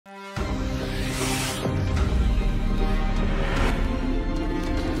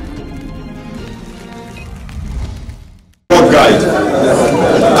guide.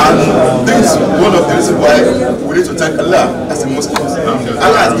 And this is one of the reasons why we need to thank Allah as a Muslim.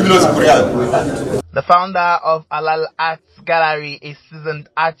 Allah has given us Quran. The founder of Alal Arts Gallery, a seasoned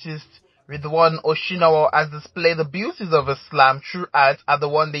artist, Ridwan Osinowo, has displayed the beauties of Islam through art at the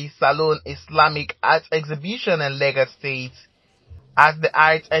one-day Salon Islamic Art Exhibition in Lagos State. At the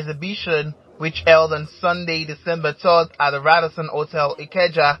art exhibition, which held on Sunday, December 3rd at the Radisson Hotel,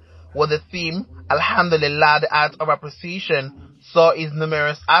 Ikeja, with the theme, Alhamdulillah, the Art of Appreciation, saw his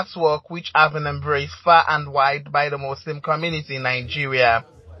numerous artwork which have been embraced far and wide by the Muslim community in Nigeria.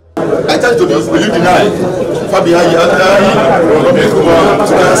 I tell you, will you deny?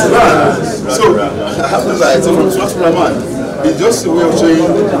 So, alhamdulillah, so from Surah Rahman, it's just a way of showing,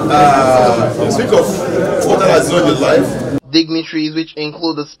 speak of what Allah has done in your life. Dignitaries, which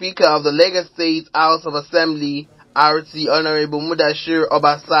include the Speaker of the Lagos State House of Assembly, RT Honorable Mudashir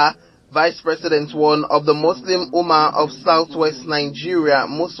Obasa, Vice President 1 of the Muslim Ummah of Southwest Nigeria,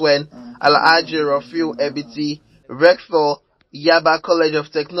 MUSWEN, Alhaji Rafiu Ebiti, Rector, Yaba College of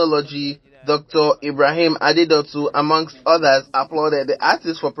Technology, Dr. Ibrahim Adedotu, amongst others, applauded the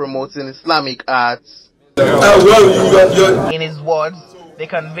artists for promoting Islamic arts. In his words, the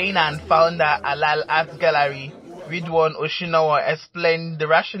convener and founder Alal Arts Gallery, Ridwan Osinowo, explained the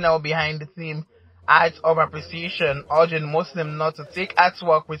rationale behind the theme, Art of Appreciation, urging Muslims not to take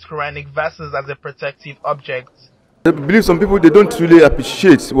artwork with Quranic verses as a protective object. I believe some people, they don't really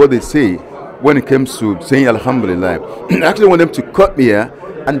appreciate what they say when it comes to saying Alhamdulillah. I actually want them to cut me here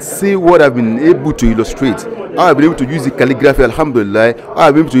and see what I've been able to illustrate. How I've been able to use the calligraphy, Alhamdulillah, how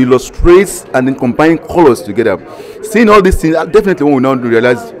I've been able to illustrate and then combine colors together. Seeing all these things, definitely one will now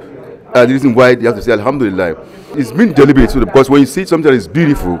realize the reason why you have to say Alhamdulillah. It's been deliberate, because when you see something that is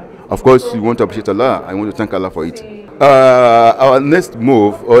beautiful, of course you want to appreciate Allah. I want to thank Allah for it. Our next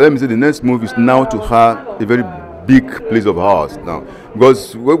move, or let me say the next move, is now to have a very big place of ours now,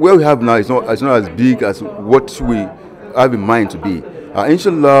 because where we have now is not as big as what we have in mind to be.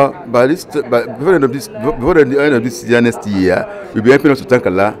 Inshallah, before the end of this year, next year, we'll be helping us to thank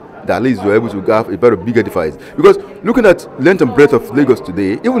Allah that at least we're able to have a better, bigger device. Because looking at length and breadth of Lagos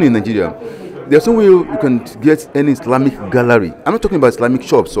today, even in Nigeria, there's no way you can get any Islamic gallery. I'm not talking about Islamic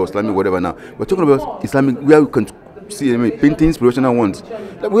shops or Islamic whatever now. We're talking about Islamic, where you can see paintings, professional ones.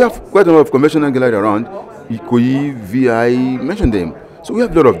 We have quite a lot of conventional gallery around. Ikoyi, VI, mention them. So we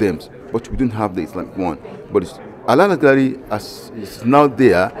have a lot of them, but we don't have the Islamic one. But Allah Gallery is now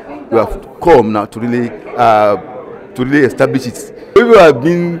there. We have come now to really establish it. People have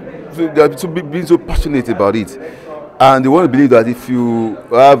been so passionate about it, and they want to believe that if you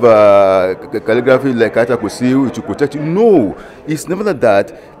have calligraphy like Ayatollah Kosil, it will protect you. No, it's never like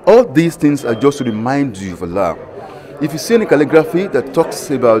that. All these things are just to remind you of Allah. If you see any calligraphy that talks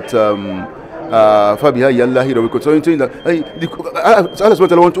about Fabiha Yallah, we continue saying that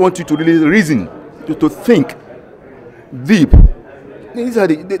Allah wants you to really reason, to think deep. These are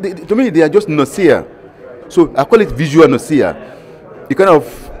to me, they are just nausea. So I call it visual nausea. The kind of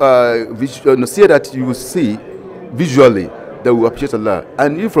visual nausea that you will see visually that will appreciate Allah,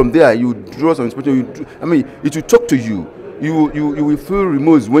 and if from there you draw some inspiration. It will talk to you. You will feel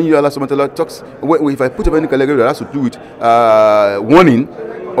remorse when you Allah subhanahu wa ta'ala talks. If I put up any calligraphy that has to do with warning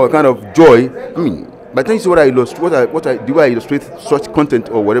or kind of joy, by the time you see what I illustrate, the way I illustrate such content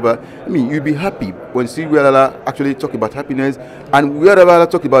or whatever, you'll be happy when you see where Allah actually talk about happiness, and wherever Allah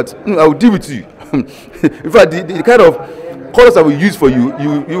talk about, I will deal with you. In fact, the kind of colors I will use for you,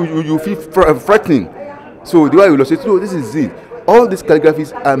 you feel frightening. So the way I illustrate, this is it. All these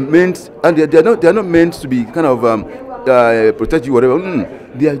calligraphies are meant, and they are not meant to be kind of protect you, whatever.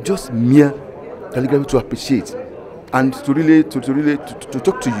 They are just mere calligraphy to appreciate and to really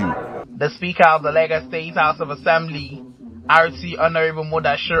talk to you. The Speaker of the Lagos State House of Assembly, RT Honorable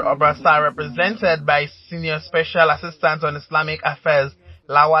Mudashir Obasa, represented by Senior Special Assistant on Islamic Affairs,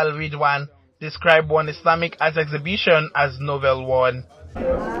 Lawal Ridwan, described one Islamic art exhibition as Novel One.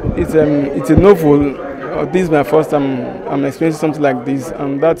 It's a novel. This is my first time I'm experiencing something like this,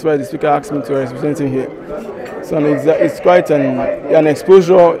 and that's why the Speaker asked me to represent him here. So it's quite an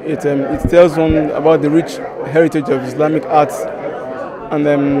exposure. It tells one about the rich heritage of Islamic arts. And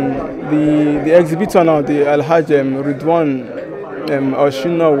the exhibitor now, the Alhaj Ridwan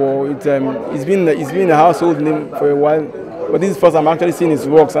Osinowo, it's been a household name for a while. But this is the first I'm actually seeing his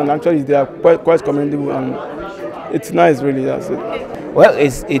works, and actually they are quite commendable, and it's nice, really. That's it. Well,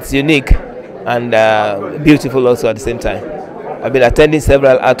 it's unique and beautiful also at the same time. I've been attending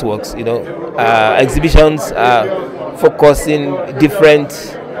several artworks, exhibitions focusing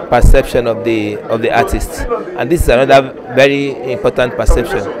different perception of the artist, and this is another very important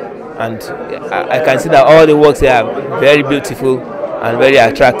perception. and I can see that all the works here are very beautiful and very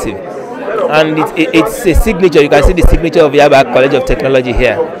attractive. And it's a signature. You can see the signature of Yaba College of Technology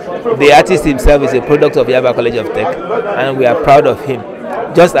here. The artist himself is a product of Yaba College of Tech, and we are proud of him.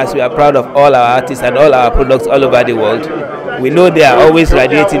 Just as we are proud of all our artists and all our products all over the world, we know they are always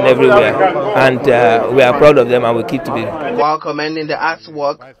radiating everywhere, and we are proud of them, and we keep to be. While commending the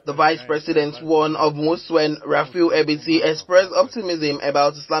artwork, the Vice President one of MUSWEN, Rafiu Ebiti, expressed optimism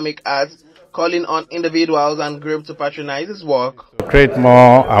about Islamic art, calling on individuals and groups to patronize his work. To create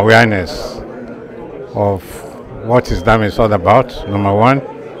more awareness of what Islam is all about, number one,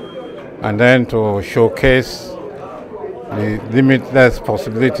 and then to showcase the limitless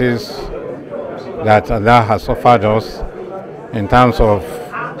possibilities that Allah has offered us in terms of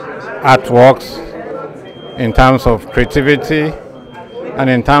artworks, in terms of creativity, and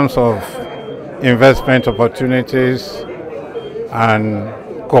in terms of investment opportunities and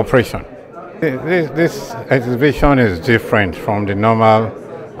cooperation. This exhibition is different from the normal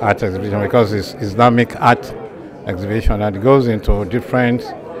art exhibition because it's Islamic art exhibition that goes into different,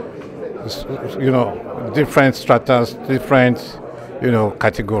 different stratas, different,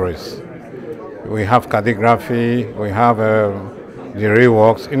 categories. We have calligraphy, we have the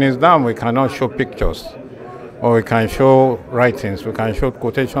reworks. In Islam, we cannot show pictures, or we can show writings. We can show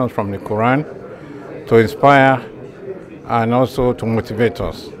quotations from the Quran to inspire and also to motivate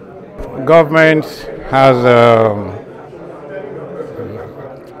us. Government has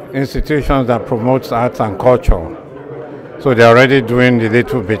institutions that promote arts and culture, so they're already doing the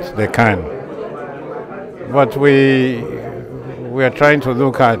little bit they can. But we are trying to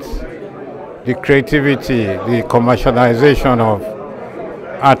look at the creativity, the commercialization of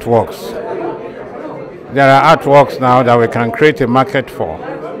artworks. There are artworks now that we can create a market for,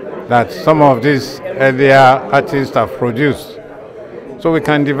 that some of these earlier artists have produced. So we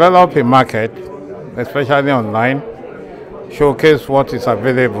can develop a market, especially online, showcase what is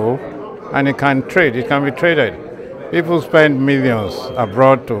available, and it can be traded. People spend millions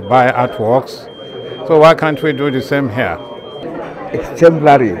abroad to buy artworks, so why can't we do the same here?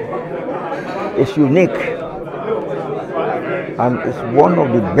 Exemplary. It's unique, and it's one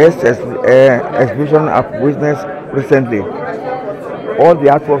of the best exhibitions I've witnessed recently. All the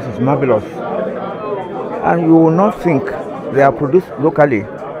artworks is marvelous, and you will not think they are produced locally.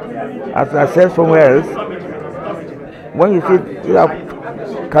 As I said somewhere else, when you see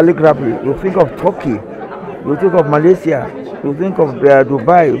calligraphy, you think of Turkey, you think of Malaysia, you think of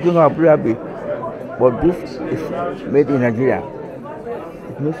Dubai, you think of Abu Dhabi, but this is made in Nigeria.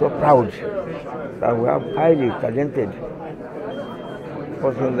 It makes us proud that we have highly talented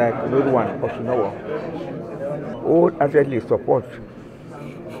person like Osinowo, who actually support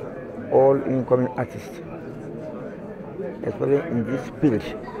all incoming artists, especially in this field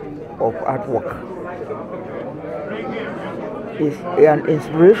of artwork. It's an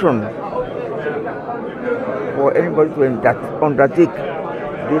inspiration for anybody to undertake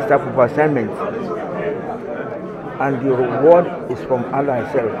this type of assignment, and the reward is from Allah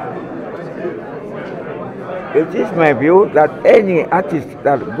Himself. It is my view that any artist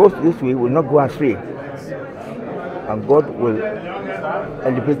that goes this way will not go astray, and God will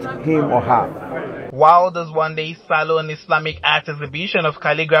elevate him or her. While this one-day Salon Islamic art exhibition of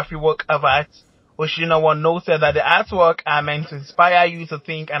calligraphy work of art, Osinowo noted that the artwork are meant to inspire you to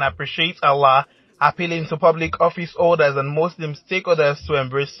think and appreciate Allah, appealing to public office holders and Muslim stakeholders to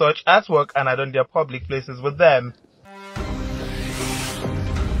embrace such artwork and adorn their public places with them.